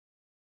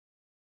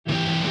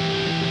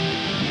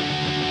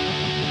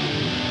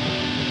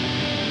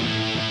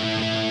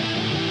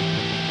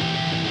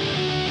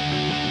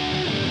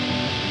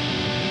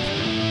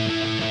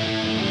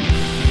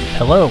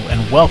Hello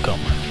and welcome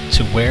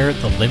to Where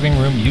the Living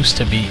Room Used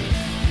to Be,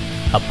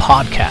 a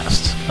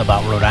podcast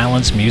about Rhode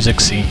Island's music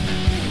scene.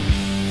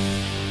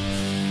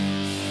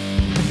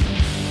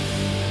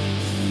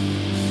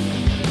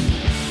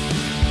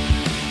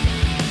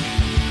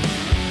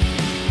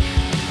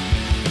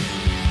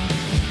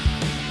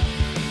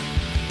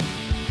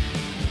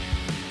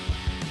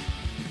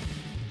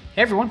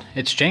 Hey everyone,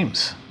 it's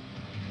James.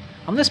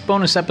 On this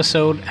bonus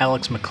episode,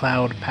 Alex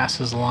McLeod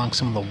passes along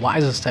some of the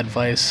wisest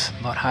advice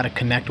about how to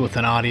connect with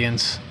an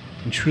audience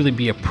and truly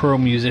be a pro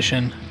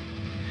musician.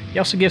 He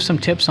also gives some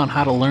tips on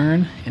how to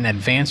learn and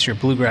advance your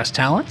bluegrass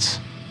talents.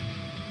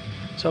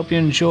 So I hope you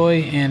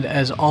enjoy, and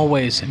as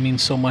always, it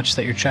means so much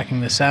that you're checking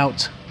this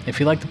out. If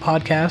you like the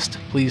podcast,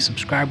 please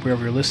subscribe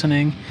wherever you're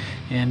listening,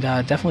 and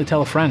definitely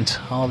tell a friend.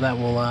 All of that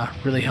will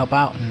really help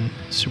out and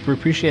super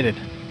appreciated.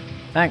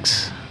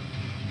 Thanks.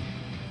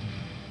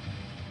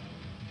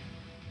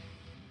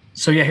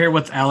 So yeah, here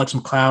with Alex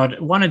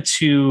McLeod, wanted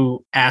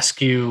to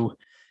ask you,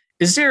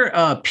 is there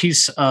a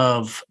piece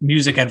of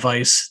music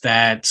advice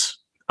that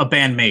a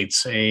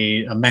bandmate,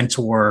 a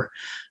mentor,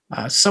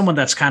 someone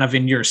that's kind of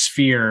in your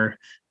sphere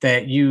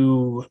that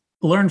you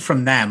learned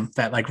from them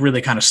that like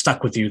really kind of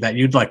stuck with you that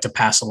you'd like to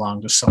pass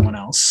along to someone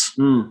else?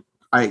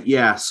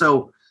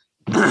 So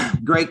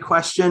great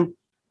question.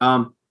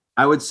 I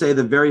would say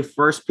the very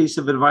first piece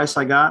of advice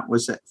I got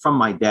was from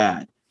my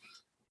dad.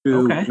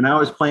 When I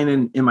was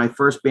playing in my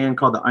first band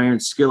called the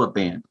Iron Skillet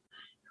Band,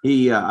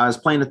 I was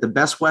playing at the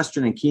Best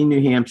Western in Keene,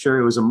 New Hampshire.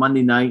 It was a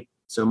Monday night.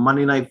 So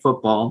Monday night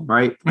football,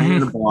 right? Playing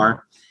in a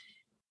bar.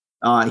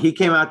 He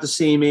came out to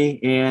see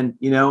me, and,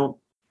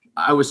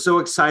 I was so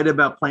excited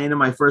about playing in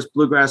my first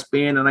bluegrass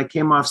band. And I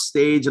came off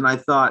stage and I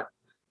thought,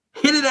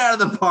 hit it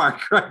out of the park.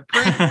 Right?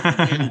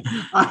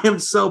 I am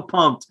so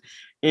pumped.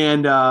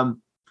 And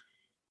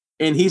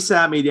he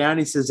sat me down.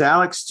 He says,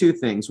 Alex, two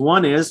things.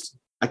 One is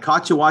I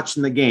caught you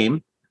watching the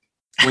game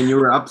when you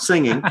were up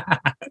singing.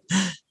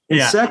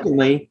 And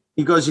secondly,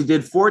 he goes, you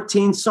did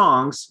 14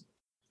 songs.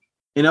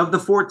 And of the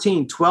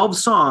 14, 12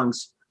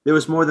 songs, there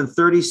was more than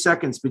 30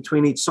 seconds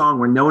between each song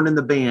where no one in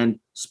the band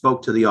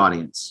spoke to the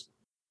audience.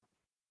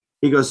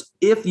 He goes,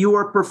 if you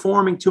are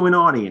performing to an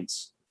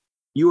audience,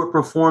 you are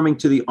performing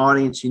to the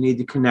audience. You need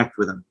to connect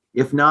with them.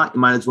 If not,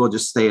 you might as well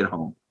just stay at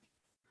home.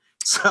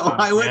 So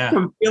I went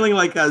from feeling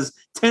like I was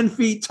 10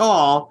 feet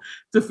tall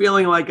to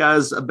feeling like I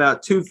was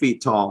about 2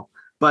 feet tall.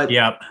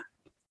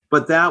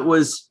 But that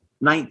was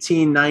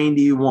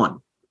 1991.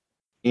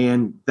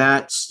 And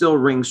that still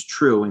rings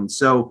true. And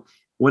so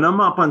when I'm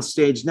up on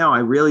stage now, I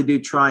really do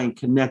try and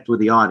connect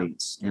with the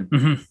audience.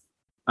 And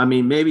I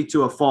mean, maybe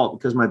to a fault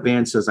because my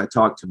band says I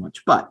talk too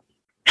much, but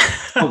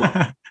so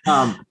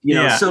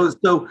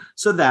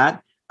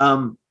that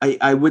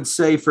I would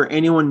say for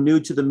anyone new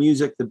to the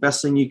music, the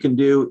best thing you can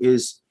do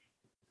is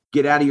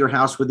get out of your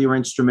house with your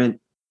instrument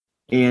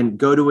and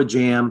go to a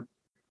jam,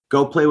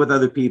 go play with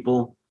other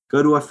people,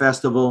 go to a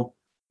festival.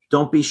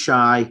 Don't be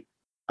shy.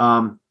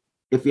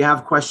 If you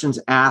have questions,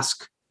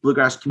 ask.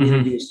 Bluegrass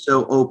community is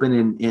so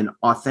open and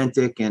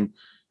authentic, and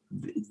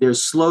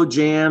there's slow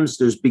jams,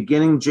 there's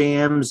beginning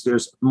jams,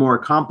 there's more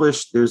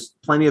accomplished. There's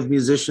plenty of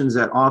musicians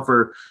that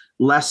offer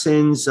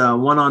lessons,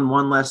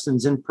 one-on-one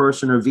lessons in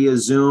person or via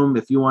Zoom.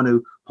 If you want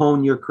to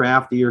hone your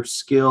craft or your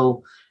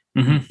skill,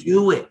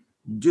 do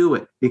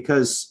it,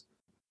 because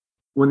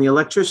when the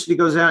electricity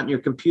goes out and your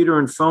computer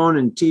and phone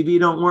and TV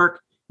don't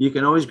work, you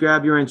can always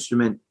grab your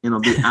instrument and it'll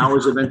be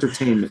hours of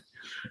entertainment.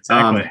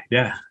 Exactly.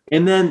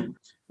 And then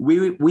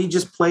we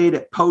just played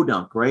at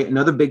Podunk, right?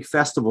 Another big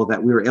festival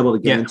that we were able to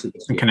get into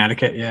this in year.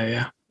 Connecticut.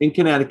 In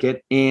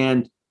Connecticut.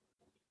 And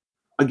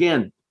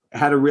again,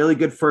 had a really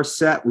good first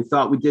set. We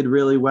thought we did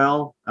really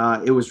well.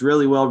 It was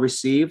really well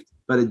received,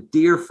 but a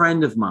dear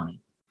friend of mine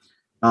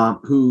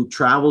who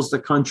travels the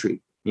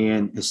country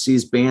and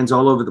sees bands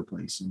all over the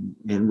place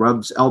and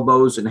rubs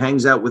elbows and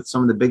hangs out with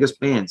some of the biggest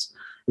bands.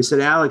 He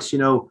said, Alex,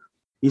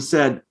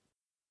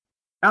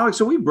 Alex,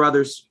 are we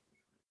brothers?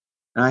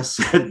 And I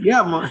said,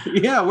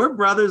 yeah, we're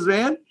brothers,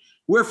 man.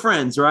 We're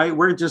friends, right?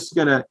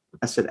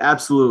 I said,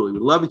 absolutely. We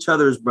love each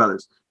other as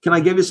brothers. Can I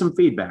give you some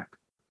feedback?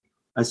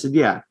 I said,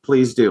 yeah,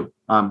 please do.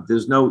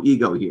 There's no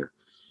ego here.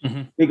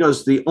 He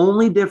goes, the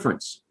only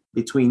difference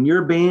between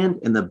your band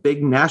and the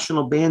big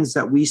national bands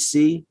that we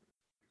see,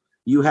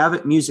 you have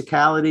it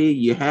musicality,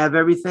 you have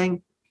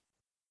everything,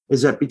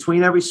 is that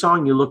between every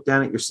song, you look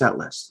down at your set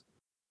list.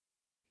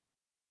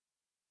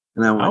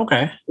 And I went,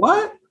 okay,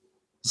 what?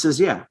 He says,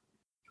 yeah.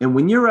 And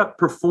when you're up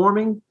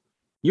performing,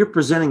 you're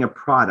presenting a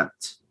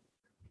product.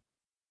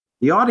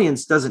 The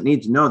audience doesn't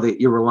need to know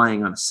that you're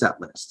relying on a set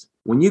list.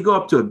 When you go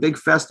up to a big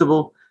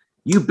festival,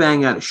 you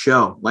bang out a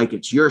show like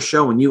it's your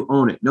show and you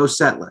own it. No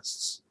set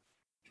lists.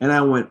 And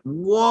I went,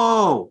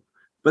 whoa.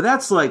 But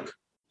that's like,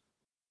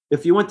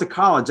 if you went to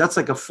college, that's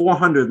like a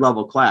 400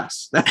 level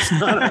class. That's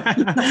not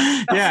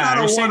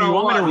you're saying you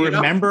want me to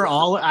remember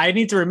I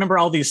need to remember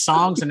all these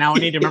songs, and now I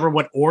need to remember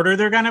what order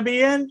they're going to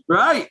be in.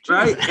 Right.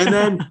 And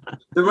then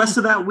the rest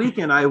of that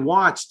weekend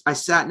I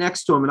sat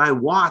next to him and I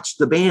watched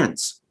the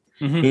bands.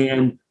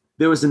 And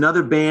there was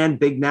another band,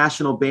 big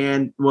national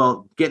band,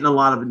 well, getting a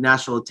lot of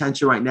national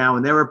attention right now,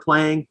 and they were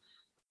playing.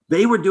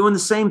 They were doing the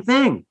same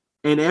thing.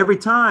 And every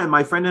time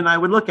my friend and I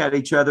would look at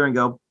each other and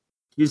go,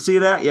 you see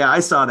that? Yeah,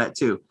 I saw that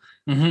too.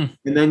 Mm-hmm.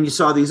 And then you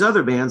saw these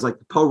other bands like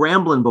the Poe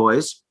Ramblin'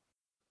 Boys,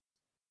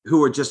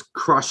 who are just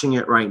crushing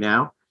it right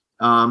now.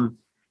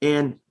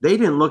 And they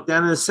didn't look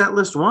down at the set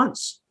list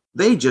once.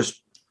 They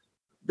just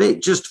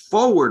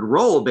forward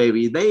roll,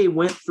 baby. They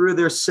went through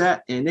their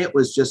set and it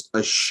was just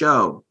a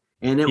show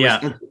and it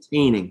was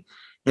entertaining.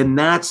 And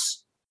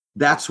that's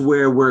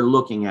where we're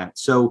looking at.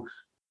 So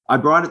I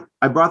brought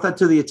that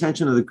to the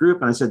attention of the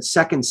group and I said,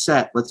 second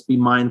set, let's be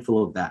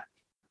mindful of that.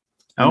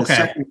 And the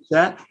second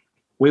set,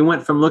 we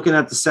went from looking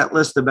at the set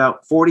list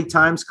about 40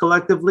 times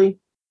collectively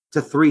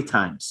to 3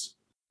 times.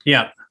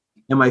 Yeah.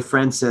 And my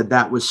friend said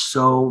that was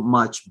so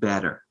much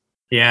better.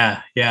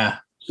 Yeah. Yeah.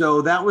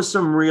 So that was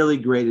some really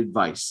great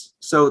advice.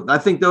 So I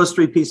think those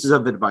 3 pieces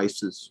of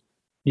advice.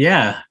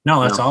 Yeah.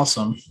 No, that's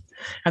awesome.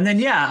 And then,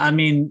 yeah, I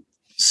mean,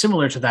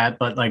 similar to that,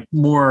 but like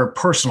more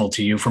personal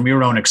to you from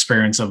your own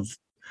experience of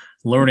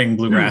learning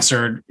bluegrass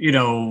or,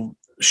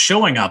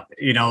 showing up,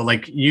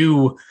 like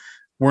you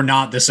were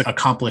not this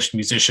accomplished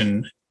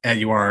musician that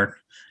you are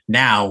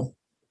now.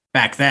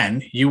 Back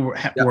then you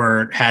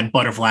had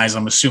butterflies,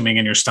 I'm assuming,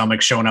 in your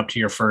stomach showing up to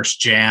your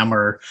first jam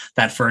or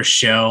that first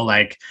show.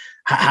 Like,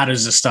 how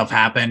does this stuff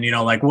happen?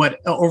 Like what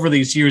over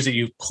these years that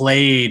you've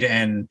played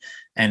and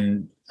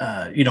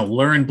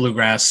learned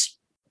bluegrass,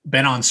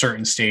 been on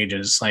certain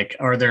stages, like,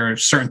 are there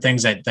certain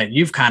things that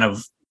you've kind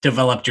of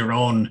developed your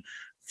own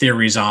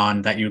theories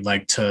on that you'd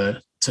like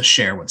to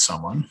share with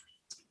someone?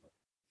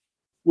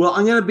 Well,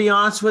 I'm going to be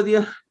honest with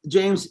you,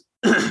 James.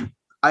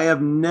 I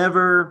have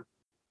never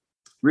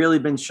really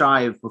been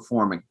shy of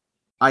performing.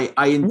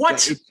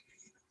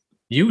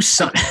 You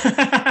son.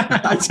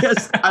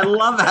 I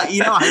love that.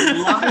 I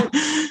love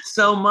it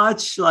so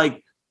much.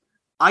 Like,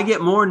 I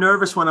get more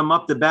nervous when I'm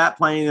up to bat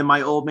playing in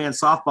my old man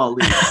softball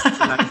league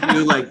than I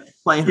do like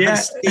playing on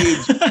stage.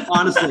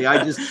 Honestly,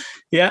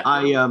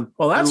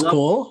 well, that's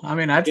cool. I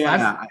mean,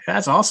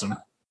 that's awesome.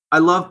 I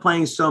love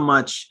playing so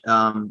much.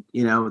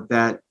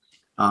 That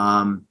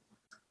I'm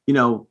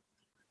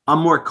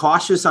more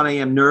cautious than I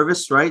am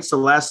nervous. Right. So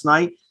last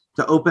night,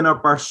 to open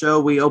up our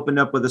show, we opened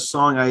up with a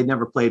song I had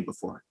never played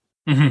before.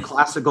 Mm-hmm.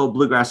 Classical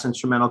bluegrass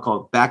instrumental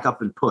called Back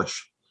Up and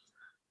Push.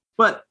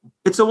 But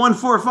it's a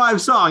 1-4-5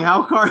 song.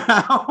 How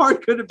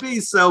hard could it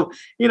be? So,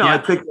 I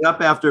picked it up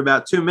after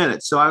about 2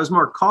 minutes. So I was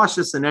more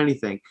cautious than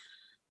anything.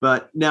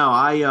 But now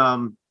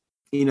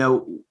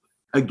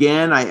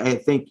again, I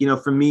think,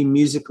 for me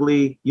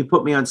musically, you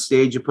put me on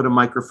stage, you put a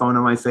microphone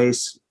on my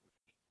face.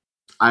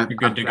 You're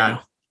good to go.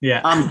 Yeah.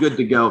 I'm good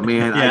to go,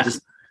 man. Yeah.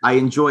 I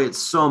enjoy it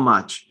so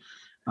much.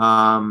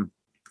 But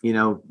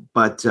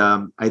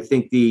I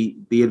think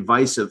the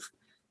advice of,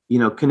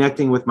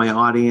 connecting with my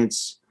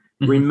audience,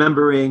 mm-hmm.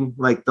 remembering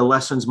like the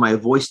lessons my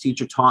voice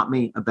teacher taught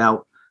me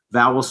about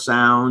vowel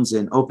sounds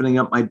and opening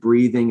up my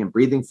breathing and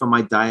breathing from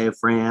my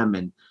diaphragm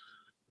and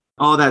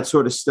all that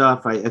sort of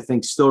stuff, I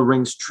think still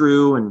rings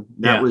true. And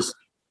that was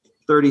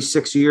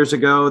 36 years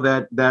ago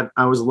that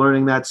I was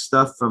learning that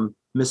stuff from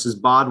Mrs.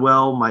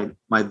 Bodwell, my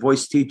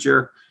voice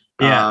teacher.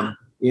 Yeah.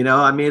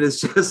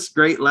 It's just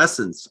great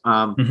lessons.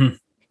 Mm-hmm.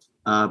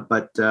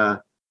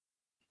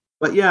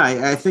 But yeah,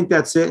 I think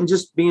that's it. And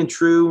just being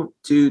true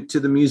to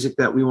the music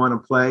that we want to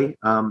play.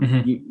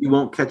 Mm-hmm. You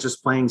won't catch us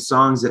playing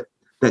songs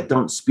that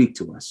don't speak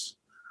to us.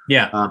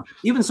 Yeah.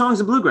 Even songs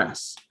of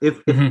bluegrass.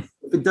 If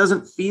it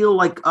doesn't feel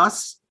like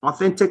us,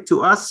 authentic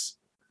to us,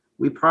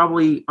 we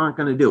probably aren't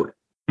going to do it.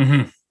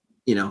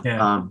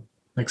 Mm-hmm.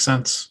 Makes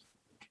sense.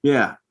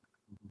 Yeah.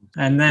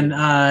 And then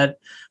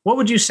what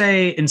would you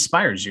say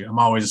inspires you? I'm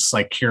always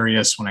like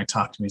curious when I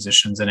talk to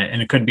musicians, and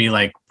it could be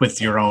like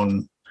with your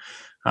own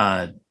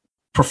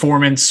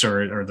performance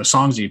or the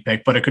songs you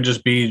pick, but it could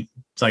just be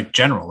like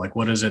general. Like,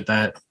 what is it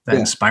that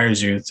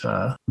inspires you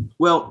to?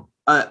 Well,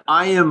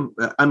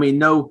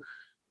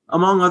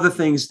 among other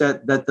things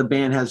that the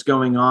band has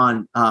going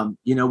on,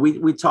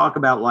 we talk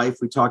about life,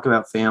 we talk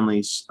about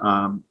families.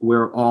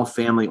 We're all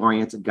family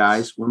oriented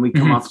guys. When we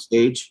come mm-hmm. off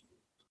stage,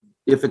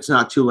 if it's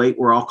not too late,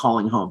 we're all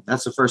calling home.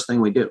 That's the first thing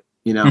we do,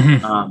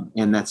 mm-hmm.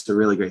 And that's a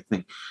really great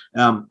thing.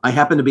 I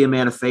happen to be a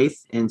man of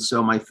faith. And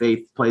so my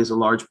faith plays a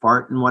large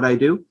part in what I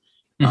do.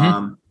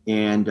 Mm-hmm.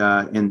 And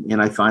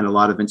I find a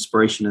lot of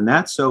inspiration in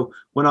that. So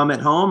when I'm at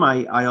home,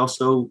 I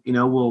also,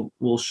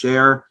 will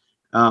share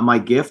my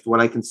gift, what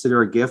I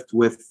consider a gift,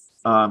 with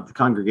the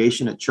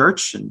congregation at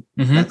church. And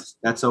mm-hmm.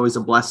 that's always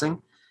a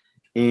blessing.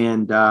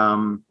 And,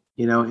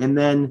 and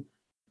then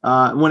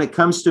when it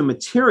comes to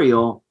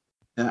material,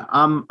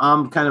 I'm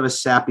kind of a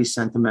sappy,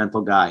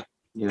 sentimental guy,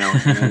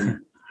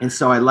 and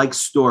so I like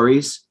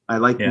stories. I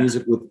like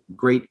music with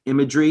great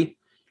imagery.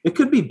 It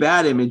could be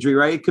bad imagery,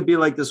 right? It could be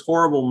like this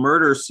horrible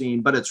murder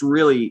scene, but it's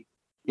really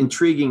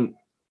intriguing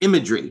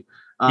imagery.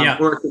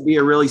 Or it could be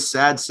a really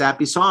sad,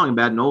 sappy song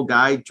about an old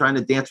guy trying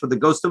to dance with the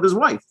ghost of his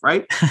wife,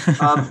 right?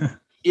 So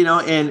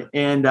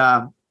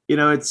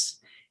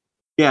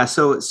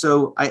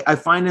I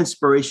find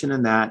inspiration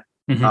in that.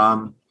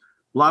 Mm-hmm.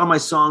 a lot of my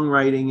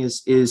songwriting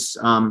is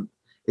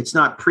it's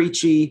not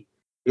preachy.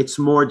 It's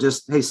more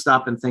just, hey,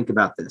 stop and think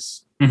about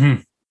this.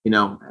 Mm-hmm. You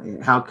know,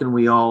 how can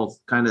we all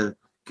kind of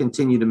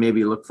continue to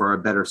maybe look for our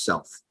better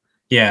self?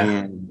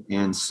 Yeah.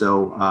 And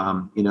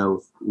so, you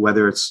know,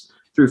 whether it's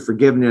through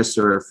forgiveness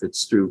or if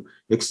it's through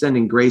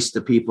extending grace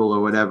to people or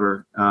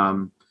whatever,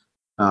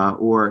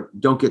 or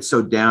don't get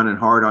so down and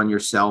hard on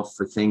yourself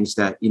for things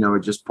that, you know, are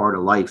just part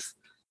of life.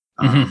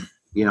 Mm-hmm.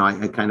 You know,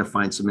 I kind of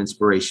find some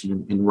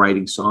inspiration in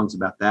writing songs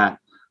about that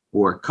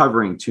or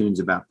covering tunes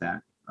about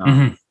that.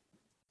 Mm-hmm.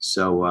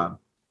 So,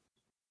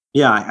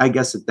 yeah, I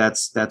guess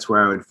that's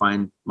where I would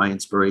find my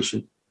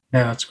inspiration.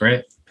 Yeah, that's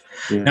great.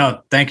 Yeah.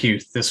 No, thank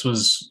you. This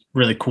was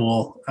really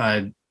cool.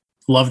 I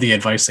love the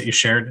advice that you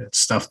shared. It's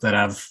stuff that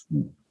I've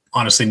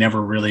honestly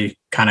never really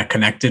kind of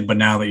connected, but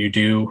now that you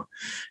do,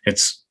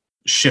 it's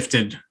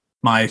shifted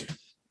my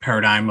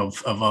paradigm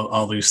of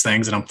all these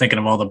things. And I'm thinking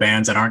of all the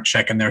bands that aren't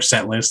checking their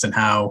set list and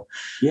how,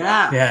 you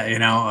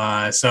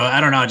know, so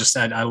I don't know.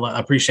 I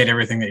appreciate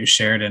everything that you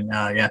shared. And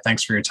yeah,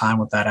 thanks for your time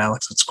with that,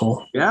 Alex. It's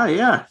cool.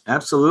 Yeah,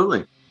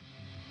 absolutely.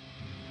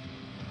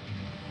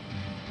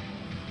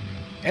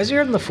 As you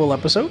heard in the full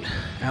episode,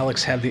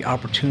 Alex had the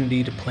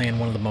opportunity to play in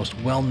one of the most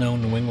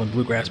well-known New England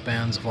bluegrass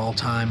bands of all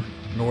time,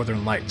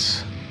 Northern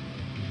Lights.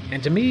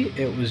 And to me,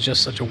 it was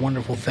just such a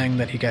wonderful thing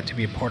that he got to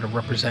be a part of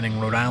representing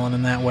Rhode Island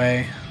in that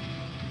way.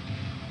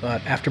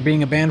 But after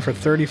being a band for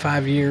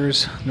 35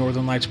 years,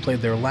 Northern Lights played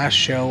their last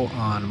show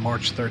on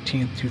March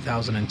 13th,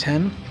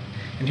 2010.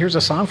 And here's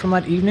a song from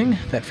that evening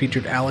that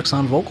featured Alex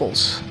on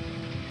vocals.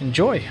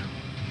 Enjoy!